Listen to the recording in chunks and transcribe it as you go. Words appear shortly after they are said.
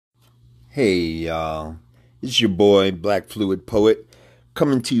Hey y'all, it's your boy Black Fluid Poet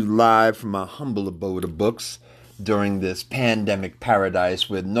coming to you live from my humble abode of books during this pandemic paradise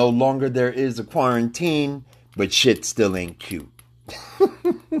where no longer there is a quarantine, but shit still ain't cute.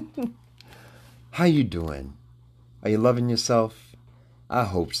 How you doing? Are you loving yourself? I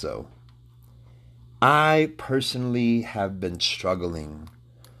hope so. I personally have been struggling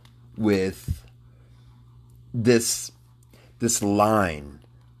with this this line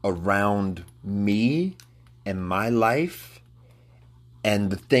around me and my life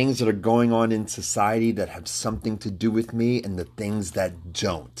and the things that are going on in society that have something to do with me and the things that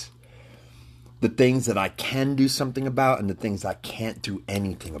don't. The things that I can do something about and the things I can't do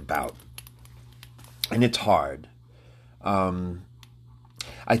anything about. And it's hard.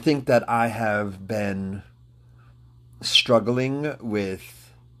 I think that I have been struggling with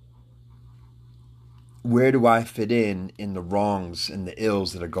where do I fit in the wrongs and the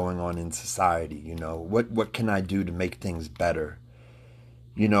ills that are going on in society? You know, what can I do to make things better?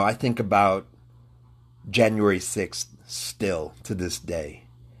 You know, I think about January 6th still to this day.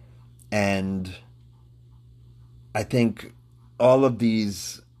 And I think all of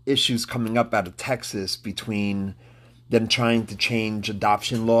these issues coming up out of Texas between them trying to change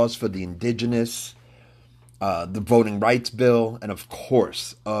adoption laws for the indigenous, the voting rights bill, and of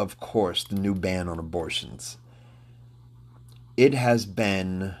course, the new ban on abortions. It has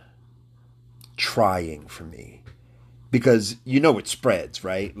been trying for me because you know it spreads,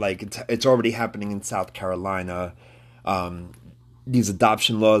 right? Like it's already happening in South Carolina. These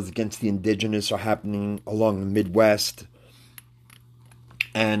adoption laws against the indigenous are happening along the Midwest,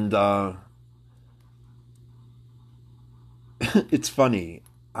 and it's funny.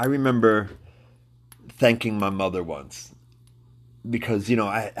 I remember thanking my mother once because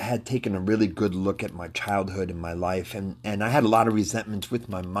I had taken a really good look at my childhood and my life, and I had a lot of resentments with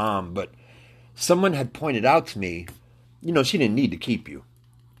my mom, but someone had pointed out to me, she didn't need to keep you.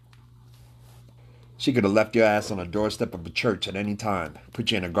 She could have left your ass on a doorstep of a church at any time,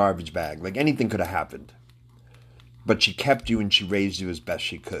 put you in a garbage bag, like anything could have happened. But she kept you and she raised you as best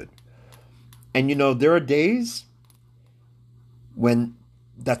she could. And there are days when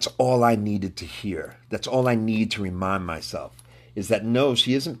that's all I needed to hear. That's all I need to remind myself is that no,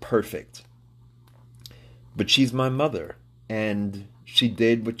 she isn't perfect. But she's my mother and she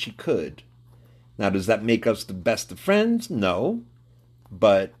did what she could. Now, does that make us the best of friends? No.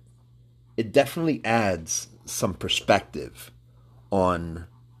 But it definitely adds some perspective on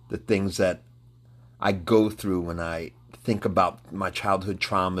the things that I go through when I think about my childhood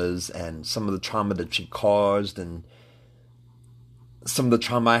traumas and some of the trauma that she caused and some of the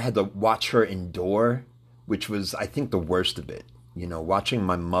trauma I had to watch her endure, which was, I think, the worst of it. Watching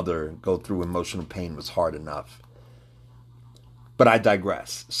my mother go through emotional pain was hard enough. But I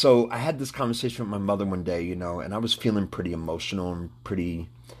digress. So I had this conversation with my mother one day, and I was feeling pretty emotional and pretty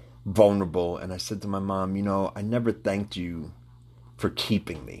vulnerable. And I said to my mom, I never thanked you for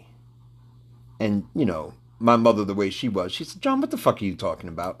keeping me. And, my mother, the way she was, she said, John, what the fuck are you talking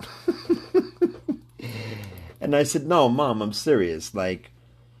about? And I said, no, Mom, I'm serious. Like,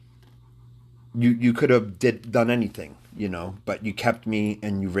 you could have done anything, but you kept me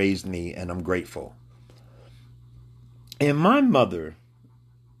and you raised me, and I'm grateful. And my mother,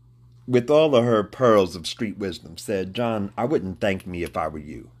 with all of her pearls of street wisdom, said, John, I wouldn't thank me if I were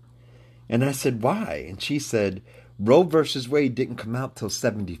you. And I said, why? And she said, Roe versus Wade didn't come out till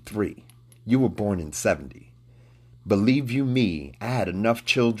 73. You were born in 70. Believe you me, I had enough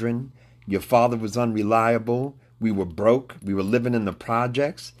children. Your father was unreliable. We were broke. We were living in the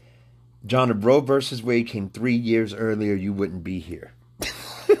projects. John, if Roe versus Wade came 3 years earlier, you wouldn't be here.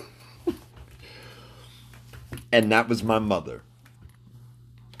 And that was my mother.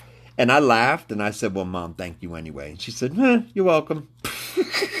 And I laughed and I said, well, Mom, thank you anyway. And she said, you're welcome.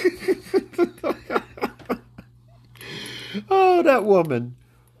 Oh, that woman.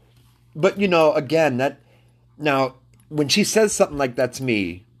 But, again, now, when she says something like that to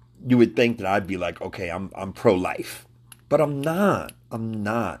me, you would think that I'd be like, okay, I'm pro-life. But I'm not. I'm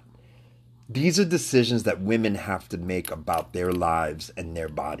not. These are decisions that women have to make about their lives and their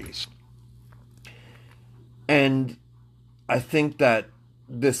bodies. And I think that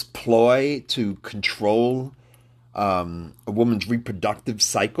this ploy to control a woman's reproductive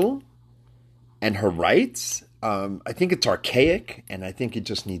cycle and her rights, I think it's archaic, and I think it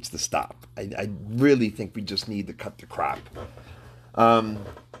just needs to stop. I really think we just need to cut the crap.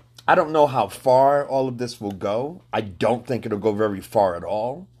 I don't know how far all of this will go. I don't think it'll go very far at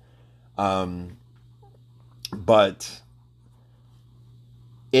all. But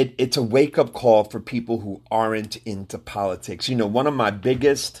it's a wake-up call for people who aren't into politics. One of my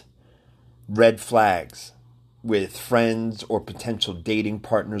biggest red flags with friends or potential dating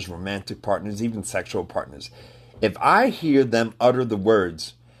partners, romantic partners, even sexual partners. If I hear them utter the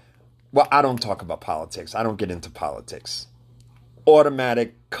words, well, I don't talk about politics. I don't get into politics.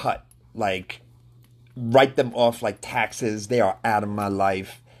 Automatic cut. Like, write them off like taxes. They are out of my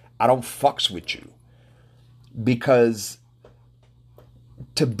life. I don't fucks with you. Because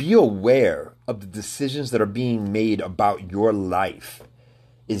to be aware of the decisions that are being made about your life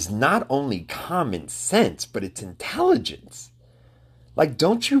is not only common sense, but it's intelligence. Like,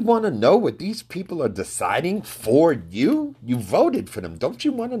 don't you want to know what these people are deciding for you? You voted for them. Don't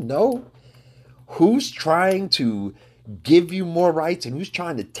you want to know who's trying to give you more rights and who's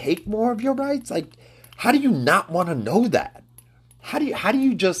trying to take more of your rights? Like, how do you not want to know that? How do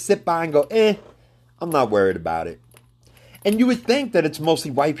you just sit by and go, I'm not worried about it? And you would think that it's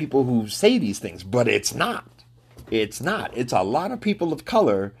mostly white people who say these things, but it's not. It's not. It's a lot of people of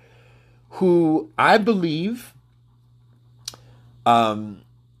color who I believe, I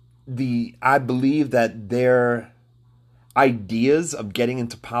believe that their ideas of getting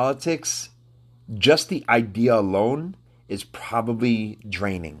into politics, just the idea alone, is probably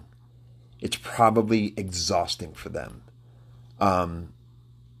draining. It's probably exhausting for them. And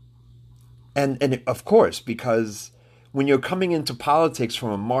of course, because when you're coming into politics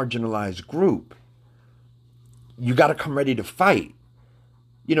from a marginalized group, you got to come ready to fight.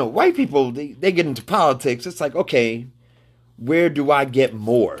 You know, white people, they get into politics. It's like, okay, where do I get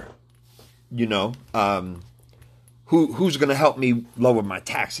more? You know, who's going to help me lower my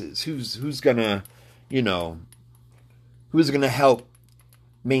taxes? Who's going to, you know, who's going to help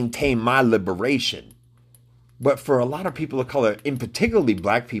maintain my liberation? But for a lot of people of color, in particularly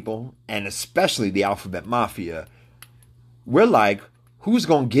black people, and especially the alphabet mafia, we're like, who's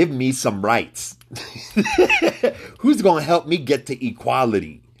going to give me some rights? Who's going to help me get to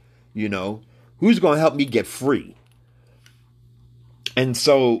equality? You know, who's going to help me get free? And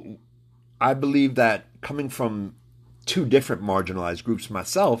so I believe that coming from two different marginalized groups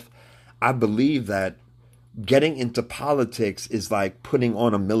myself, I believe that getting into politics is like putting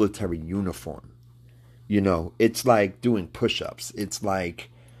on a military uniform. You know, it's like doing push-ups. It's like,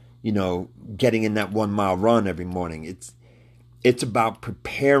 you know, getting in that 1 mile run every morning. It's about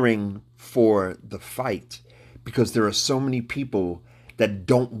preparing for the fight, because there are so many people that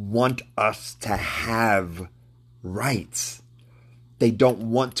don't want us to have rights. They don't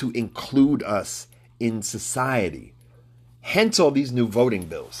want to include us in society. Hence all these new voting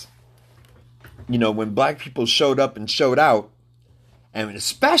bills. You know, when black people showed up and showed out, and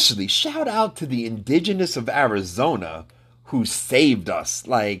especially shout out to the indigenous of Arizona who saved us.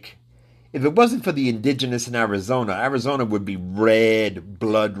 Like, if it wasn't for the indigenous in Arizona, Arizona would be red,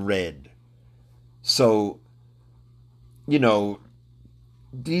 blood red. So, you know,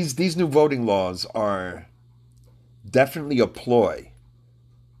 these new voting laws are definitely a ploy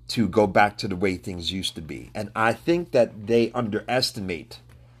to go back to the way things used to be. And I think that they underestimate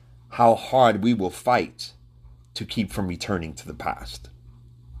how hard we will fight to keep from returning to the past.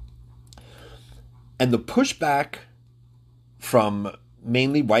 And the pushback from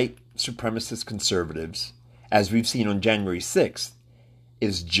mainly white supremacist conservatives, as we've seen on January 6th,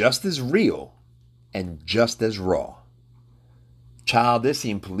 is just as real and just as raw. Child, they're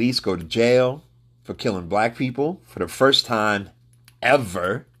seeing police go to jail for killing black people for the first time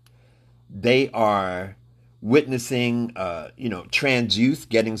ever. They are witnessing, trans youth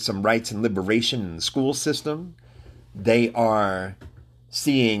getting some rights and liberation in the school system. They are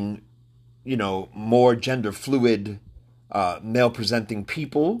seeing, more gender fluid, male presenting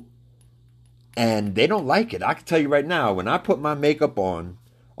people, and they don't like it. I can tell you right now, when I put my makeup on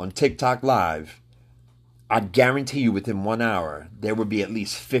TikTok Live, I guarantee you within 1 hour, there will be at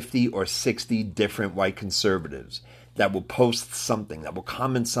least 50 or 60 different white conservatives that will post something, that will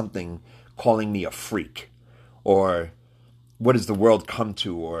comment something calling me a freak, or what has the world come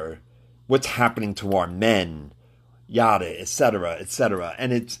to, or what's happening to our men, yada, etc., etc.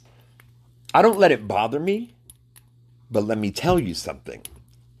 And I don't let it bother me, but let me tell you something.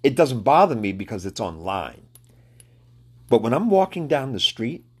 It doesn't bother me because it's online. But when I'm walking down the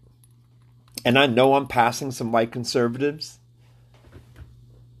street, and I know I'm passing some white conservatives,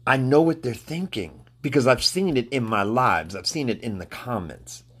 I know what they're thinking because I've seen it in my lives. I've seen it in the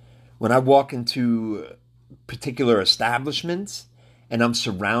comments. When I walk into particular establishments and I'm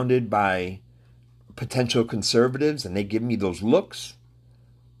surrounded by potential conservatives and they give me those looks,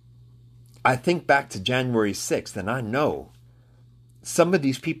 I think back to January 6th and I know some of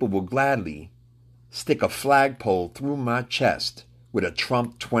these people will gladly stick a flagpole through my chest with a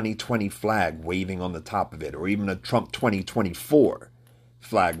Trump 2020 flag waving on the top of it, or even a Trump 2024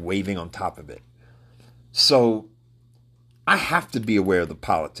 flag waving on top of it. So I have to be aware of the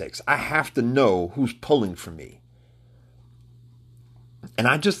politics. I have to know who's pulling for me. And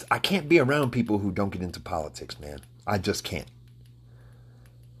I can't be around people who don't get into politics, man. I just can't.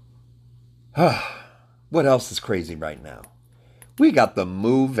 What else is crazy right now? We got the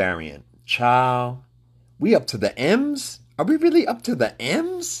Mu variant. Child, we up to the M's? Are we really up to the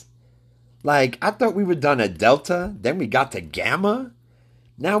M's? Like, I thought we were done at Delta, then we got to Gamma.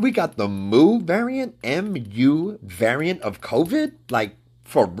 Now we got the Mu variant, MU variant of COVID? Like,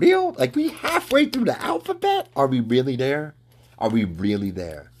 for real? Like, we halfway through the alphabet? Are we really there? Are we really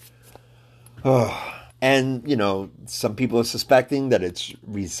there? Oh, and, you know, some people are suspecting that it's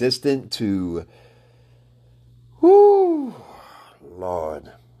resistant to... Whoo,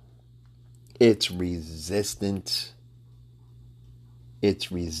 Lord. It's resistant.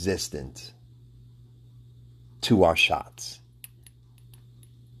 It's resistant to our shots.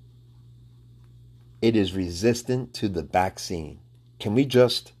 It is resistant to the vaccine. Can we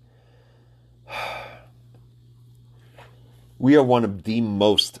just... We are one of the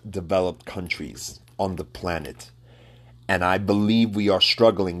most developed countries on the planet. And I believe we are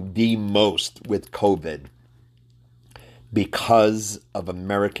struggling the most with COVID because of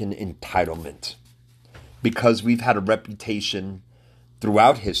American entitlement. Because we've had a reputation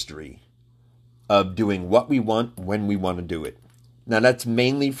throughout history of doing what we want when we want to do it. Now, that's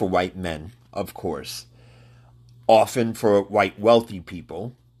mainly for white men, of course. Often for white wealthy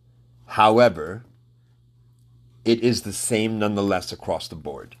people. However, it is the same nonetheless across the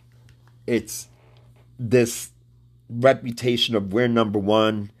board. It's this reputation of we're number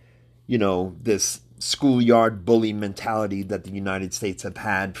one, you know, this schoolyard bully mentality that the United States have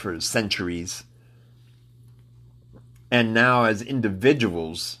had for centuries. And now as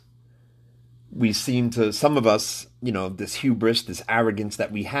individuals, we seem to, some of us, you know, this hubris, this arrogance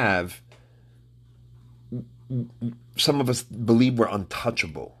that we have, some of us believe we're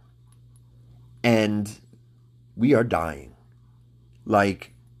untouchable. And we are dying.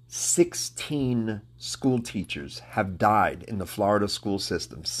 Like 16 school teachers have died in the Florida school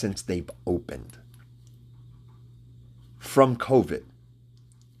system since they've opened from COVID.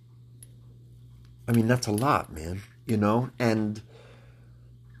 I mean, that's a lot, man, you know? And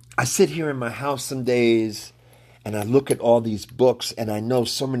I sit here in my house some days and I look at all these books and I know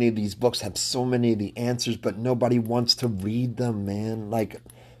so many of these books have so many of the answers, but nobody wants to read them, man. Like,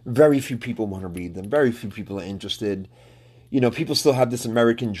 very few people want to read them. Very few people are interested. You know, people still have this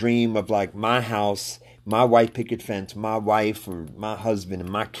American dream of like my house, my white picket fence, my wife or my husband and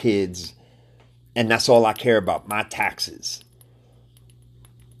my kids. And that's all I care about, my taxes.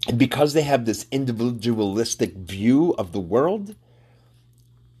 And because they have this individualistic view of the world,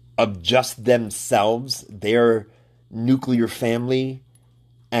 of just themselves, their nuclear family,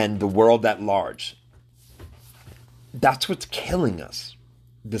 and the world at large, that's what's killing us.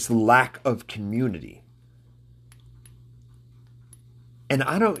 This lack of community. And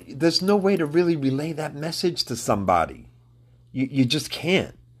there's no way to really relay that message to somebody. You just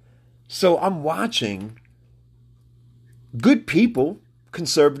can't. So I'm watching good people,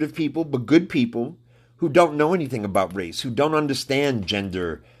 conservative people, but good people who don't know anything about race, who don't understand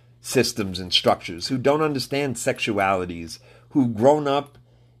gender systems and structures, who don't understand sexualities, who've grown up,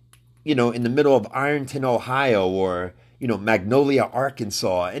 you know, in the middle of Ironton, Ohio, or, you know, Magnolia,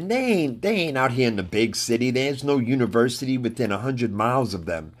 Arkansas, and they ain't out here in the big city. There's no university within 100 miles of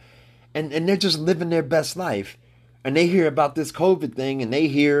them. And they're just living their best life. And they hear about this COVID thing, and they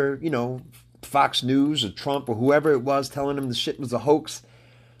hear, you know, Fox News or Trump or whoever it was telling them the shit was a hoax.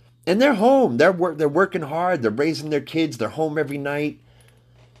 And they're home. They're working hard. They're raising their kids. They're home every night.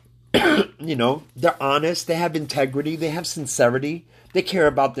 You know, they're honest. They have integrity. They have sincerity. They care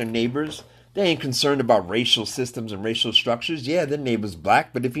about their neighbors. They ain't concerned about racial systems and racial structures. Yeah, their neighbor's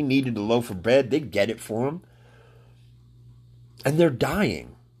black, but if he needed a loaf of bread, they'd get it for him. And they're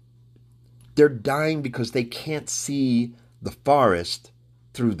dying. They're dying because they can't see the forest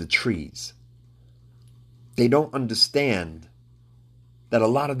through the trees. They don't understand that a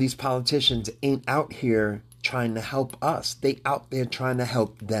lot of these politicians ain't out here trying to help us. They out there trying to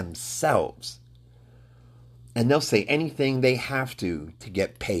help themselves. And they'll say anything they have to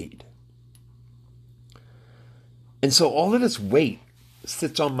get paid. And so all of this weight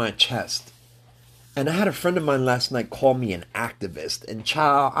sits on my chest. And I had a friend of mine last night call me an activist. And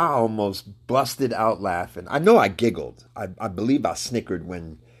child, I almost busted out laughing. I know I giggled. I believe I snickered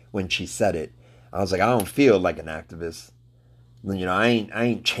when she said it. I was like, I don't feel like an activist. You know, I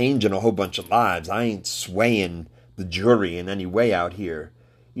ain't changing a whole bunch of lives. I ain't swaying the jury in any way out here.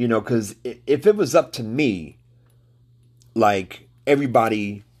 You know, because if it was up to me, like,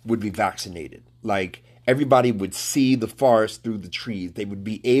 everybody would be vaccinated. Like everybody would see the forest through the trees. They would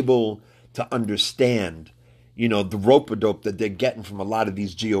be able to understand, the rope-a-dope that they're getting from a lot of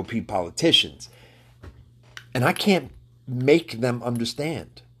these GOP politicians. And I can't make them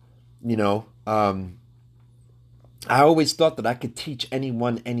understand, I always thought that I could teach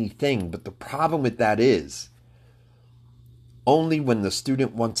anyone anything, but the problem with that is only when the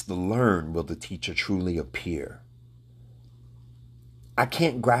student wants to learn will the teacher truly appear. I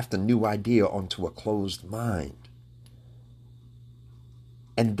can't graft a new idea onto a closed mind.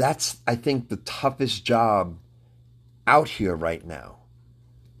 And that's, I think, the toughest job out here right now.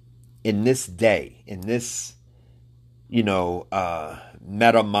 In this day, in this,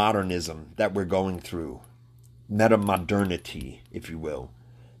 meta-modernism that we're going through, meta-modernity, if you will,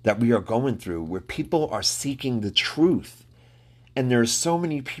 that we are going through, where people are seeking the truth. And there are so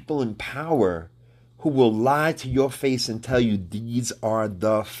many people in power who will lie to your face and tell you these are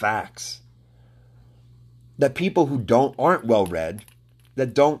the facts. That people who aren't well-read,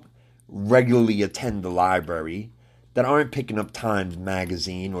 that don't regularly attend the library, that aren't picking up Times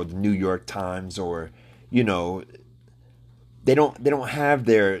Magazine or the New York Times, or, they don't have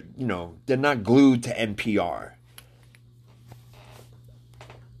their, they're not glued to NPR.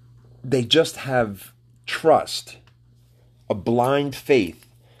 They just have trust, a blind faith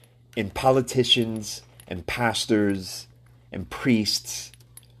in politicians and pastors and priests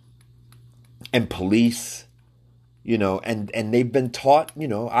and police, and they've been taught,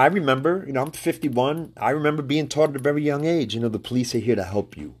 I remember, I'm 51. I remember being taught at a very young age, the police are here to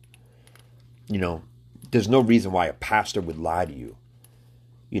help you. There's no reason why a pastor would lie to you.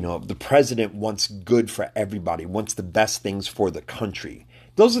 The president wants good for everybody, wants the best things for the country.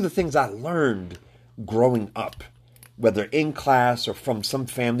 Those are the things I learned growing up, whether in class or from some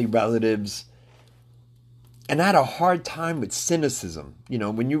family relatives. And I had a hard time with cynicism.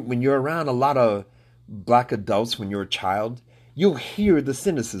 When you're around a lot of black adults when you're a child, you'll hear the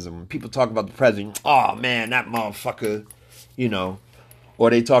cynicism. When people talk about the president, oh man, that motherfucker, or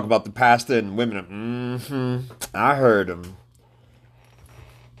they talk about the pastor and women, I heard him.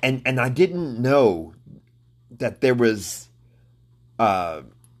 And I didn't know that there was that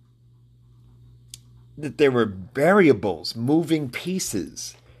there were variables, moving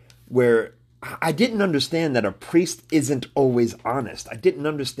pieces, where I didn't understand that a priest isn't always honest. I didn't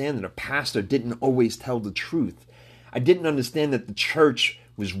understand that a pastor didn't always tell the truth. I didn't understand that the church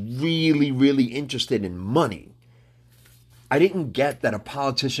was really, really interested in money. I didn't get that a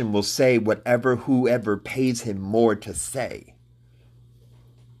politician will say whoever pays him more to say.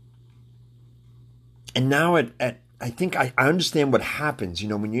 And now I think I understand what happens.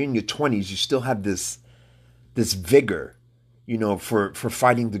 When you're in your 20s, you still have this vigor, for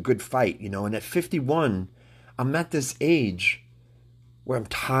fighting the good fight, And at 51, I'm at this age where I'm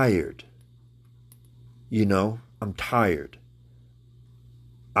tired. I'm tired.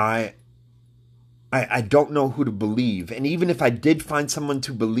 I don't know who to believe. And even if I did find someone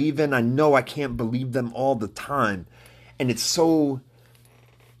to believe in, I know I can't believe them all the time. And it's so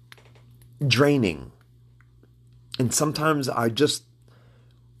draining. And sometimes I just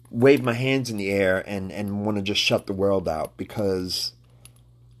wave my hands in the air and want to just shut the world out, because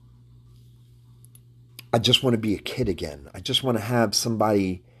I just want to be a kid again. I just want to have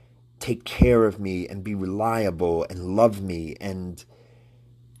somebody take care of me and be reliable and love me and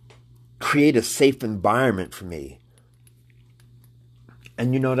create a safe environment for me.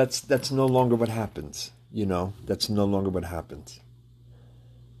 And that's no longer what happens. That's no longer what happens.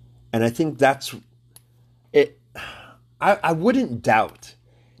 And I think that's it. I wouldn't doubt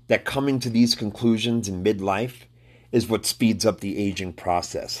that coming to these conclusions in midlife is what speeds up the aging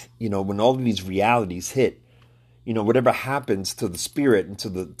process. When all of these realities hit, whatever happens to the spirit and to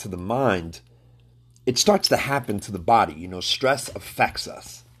the mind, it starts to happen to the body. Stress affects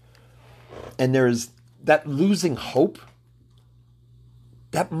us. And there's that losing hope,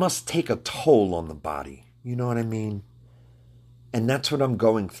 that must take a toll on the body. You know what I mean? And that's what I'm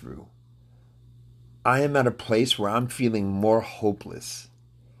going through. I am at a place where I'm feeling more hopeless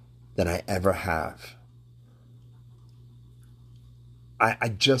than I ever have.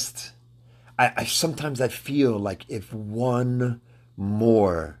 I sometimes I feel like if one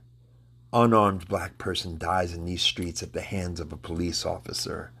more unarmed black person dies in these streets at the hands of a police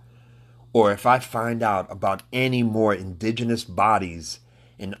officer, or if I find out about any more indigenous bodies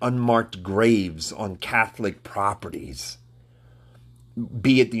in unmarked graves on Catholic properties,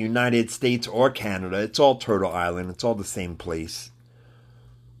 be it the United States or Canada, it's all Turtle Island, it's all the same place.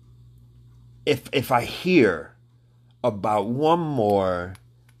 If I hear about one more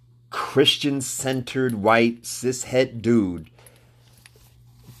Christian-centered white cishet dude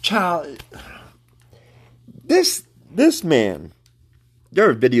Child, this man, there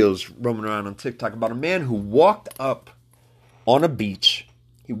are videos roaming around on TikTok about a man who walked up on a beach.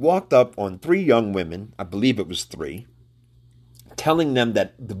 He walked up on 3 young women, I believe it was 3, telling them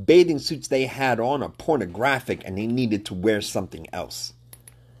that the bathing suits they had on are pornographic and they needed to wear something else.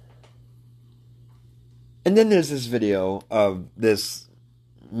 And then there's this video of this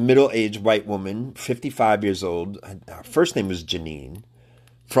middle-aged white woman, 55 years old, her first name was Janine,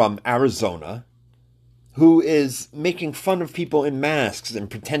 from Arizona, who is making fun of people in masks and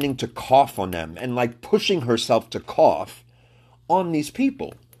pretending to cough on them and like pushing herself to cough on these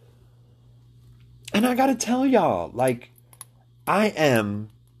people. And I gotta tell y'all, like, I am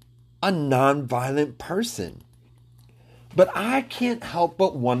a non-violent person. But I can't help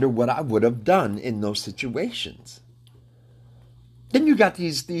but wonder what I would have done in those situations. Then you got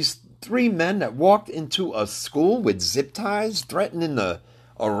these 3 men that walked into a school with zip ties threatening to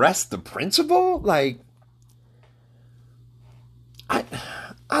arrest the principal. Like,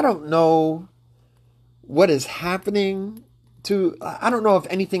 I don't know what is happening to, I don't know if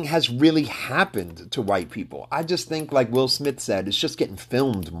anything has really happened to white people. I just think, like Will Smith said, it's just getting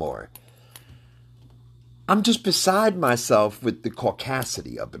filmed more. I'm just beside myself with the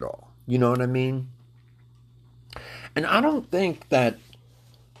caucasity of it all. You know what I mean? And I don't think that,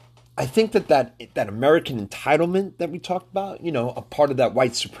 I think that American entitlement that we talked about, you know, a part of that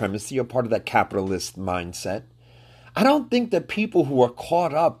white supremacy, a part of that capitalist mindset, I don't think that people who are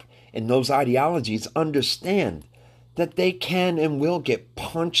caught up in those ideologies understand that they can and will get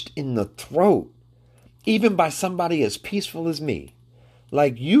punched in the throat, even by somebody as peaceful as me.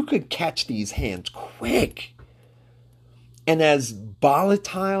 Like, you could catch these hands quick. And as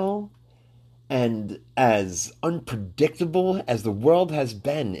volatile and as unpredictable as the world has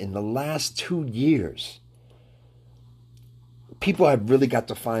been in the last 2 years, people have really got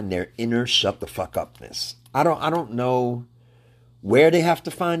to find their inner shut the fuck upness. I don't know where they have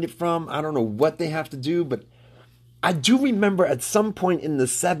to find it from. I don't know what they have to do, but I do remember at some point in the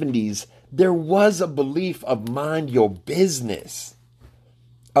 70s, there was a belief of mind your business.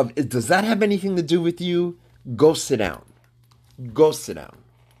 Does that have anything to do with you? Go sit down. Go sit down.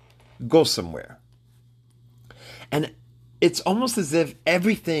 Go somewhere. And it's almost as if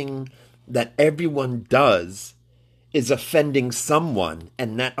everything that everyone does is offending someone,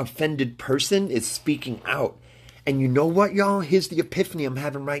 and that offended person is speaking out. And you know what, y'all? Here's the epiphany I'm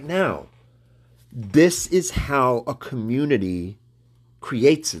having right now. This is how a community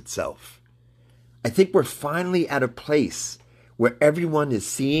creates itself. I think we're finally at a place where everyone is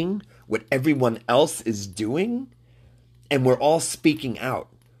seeing what everyone else is doing, and we're all speaking out.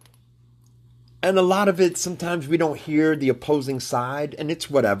 And a lot of it, sometimes we don't hear the opposing side, and it's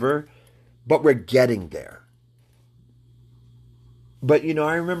whatever, but we're getting there. But, you know,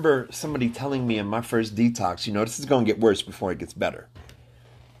 I remember somebody telling me in my first detox, you know, this is going to get worse before it gets better.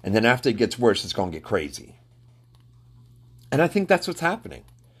 And then after it gets worse, it's going to get crazy. And I think that's what's happening.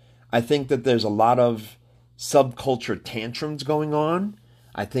 I think that there's a lot of subculture tantrums going on.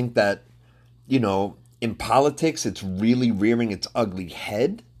 I think that, you know, in politics, it's really rearing its ugly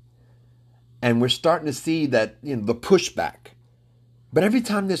head. And we're starting to see that, you know, the pushback. But every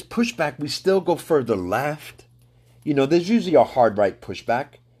time there's pushback, we still go further left. You know, there's usually a hard right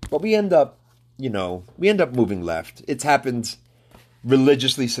pushback, but we end up moving left. It's happened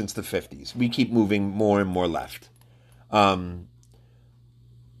religiously since the 50s. We keep moving more and more left.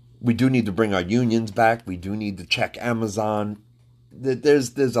 We do need to bring our unions back. We do need to check Amazon.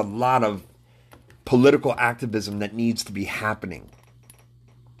 There's a lot of political activism that needs to be happening.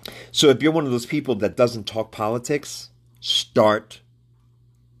 So if you're one of those people that doesn't talk politics, start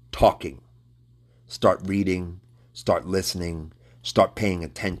talking. Start reading. Start listening. Start paying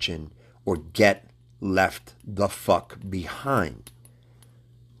attention. Or get left the fuck behind.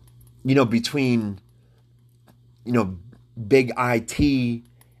 You know, between, you know, big IT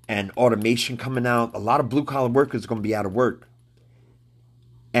and automation coming out, a lot of blue-collar workers are going to be out of work.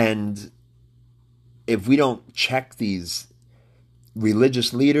 And if we don't check these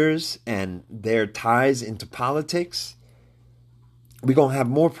religious leaders and their ties into politics, we're going to have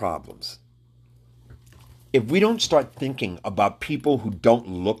more problems. If we don't start thinking about people who don't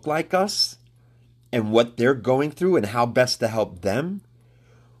look like us and what they're going through and how best to help them,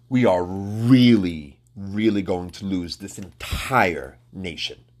 we are really, really going to lose this entire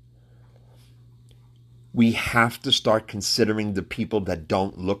nation. We have to start considering the people that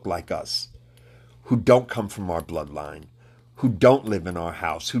don't look like us, who don't come from our bloodline, who don't live in our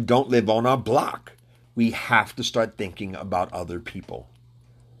house, who don't live on our block. We have to start thinking about other people.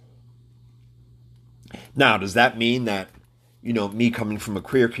 Now, does that mean that me coming from a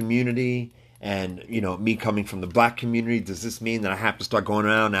queer community and, me coming from the black community, does this mean that I have to start going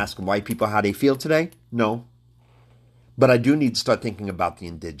around asking white people how they feel today? No. But I do need to start thinking about the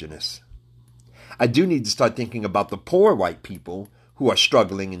indigenous. I do need to start thinking about the poor white people who are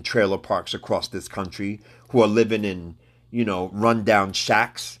struggling in trailer parks across this country, who are living in, rundown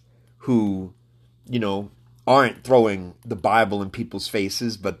shacks, who, aren't throwing the Bible in people's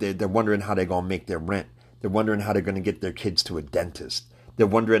faces, but they're wondering how they're going to make their rent. They're wondering how they're going to get their kids to a dentist. They're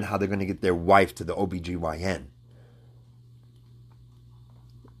wondering how they're going to get their wife to the OBGYN.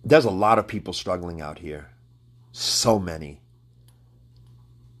 There's a lot of people struggling out here. So many.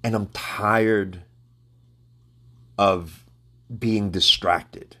 And I'm tired of being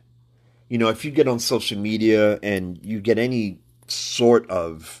distracted. If you get on social media and you get any sort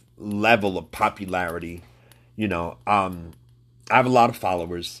of level of popularity, I have a lot of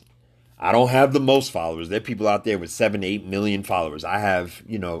followers. I don't have the most followers. There are people out there with 7, 8 million followers. I have,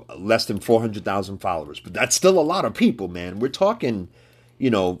 less than 400,000 followers. But that's still a lot of people, man. We're talking,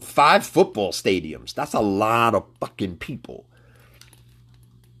 5 football stadiums. That's a lot of fucking people.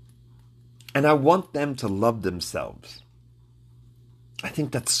 And I want them to love themselves. I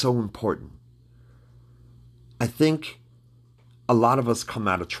think that's so important. I think a lot of us come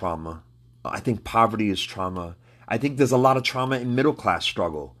out of trauma. I think poverty is trauma. I think there's a lot of trauma in middle class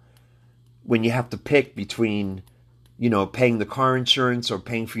struggle. When you have to pick between, paying the car insurance or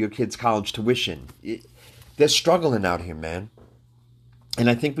paying for your kids' college tuition. They're struggling out here, man. And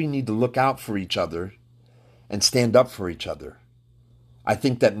I think we need to look out for each other and stand up for each other. I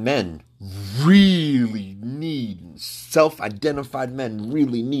think that men really need, self-identified men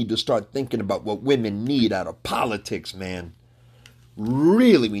really need to start thinking about what women need out of politics, man.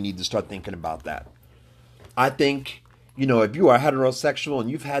 Really, we need to start thinking about that. I think, if you are heterosexual and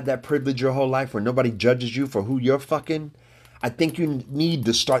you've had that privilege your whole life where nobody judges you for who you're fucking, I think you need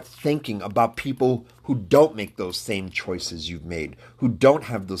to start thinking about people who don't make those same choices you've made, who don't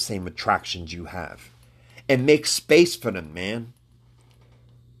have those same attractions you have, and make space for them, man.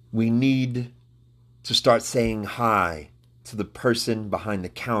 We need to start saying hi to the person behind the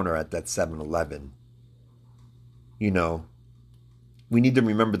counter at that 7-Eleven. We need to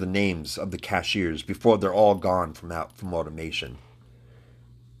remember the names of the cashiers before they're all gone from automation.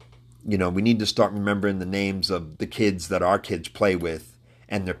 We need to start remembering the names of the kids that our kids play with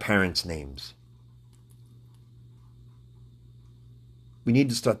and their parents' names. We need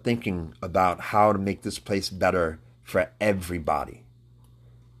to start thinking about how to make this place better for everybody.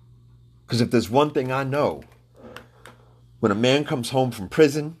 Because if there's one thing I know, when a man comes home from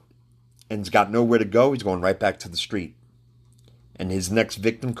prison and's got nowhere to go, he's going right back to the street. And his next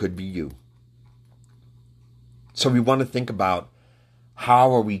victim could be you. So we want to think about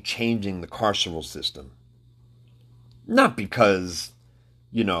how are we changing the carceral system? Not because,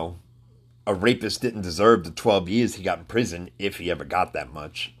 a rapist didn't deserve the 12 years he got in prison, if he ever got that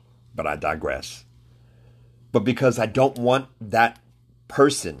much. But I digress. But because I don't want that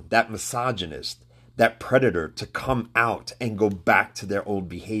person, that misogynist, that predator to come out and go back to their old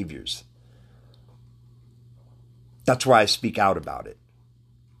behaviors. That's why I speak out about it.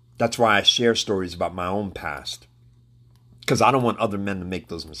 That's why I share stories about my own past. Because I don't want other men to make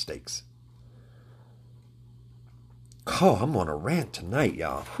those mistakes. Oh, I'm on a rant tonight,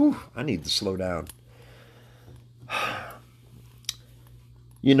 y'all. Whew, I need to slow down.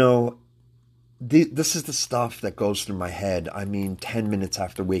 This is the stuff that goes through my head. 10 minutes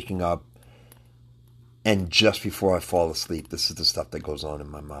after waking up and just before I fall asleep, this is the stuff that goes on in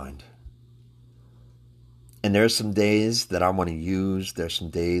my mind. And there's some days that I want to use. There's some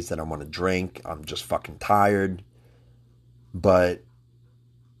days that I want to drink. I'm just fucking tired. But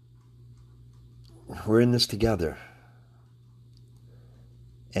we're in this together.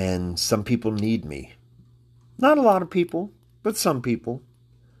 And some people need me. Not a lot of people, but some people.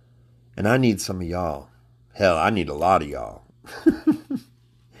 And I need some of y'all. Hell, I need a lot of y'all.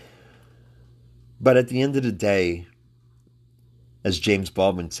 But at the end of the day, as James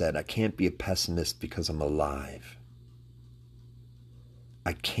Baldwin said, I can't be a pessimist because I'm alive.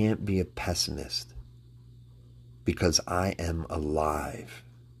 I can't be a pessimist because I am alive.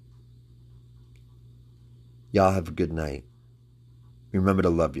 Y'all have a good night. Remember to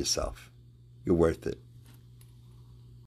love yourself. You're worth it.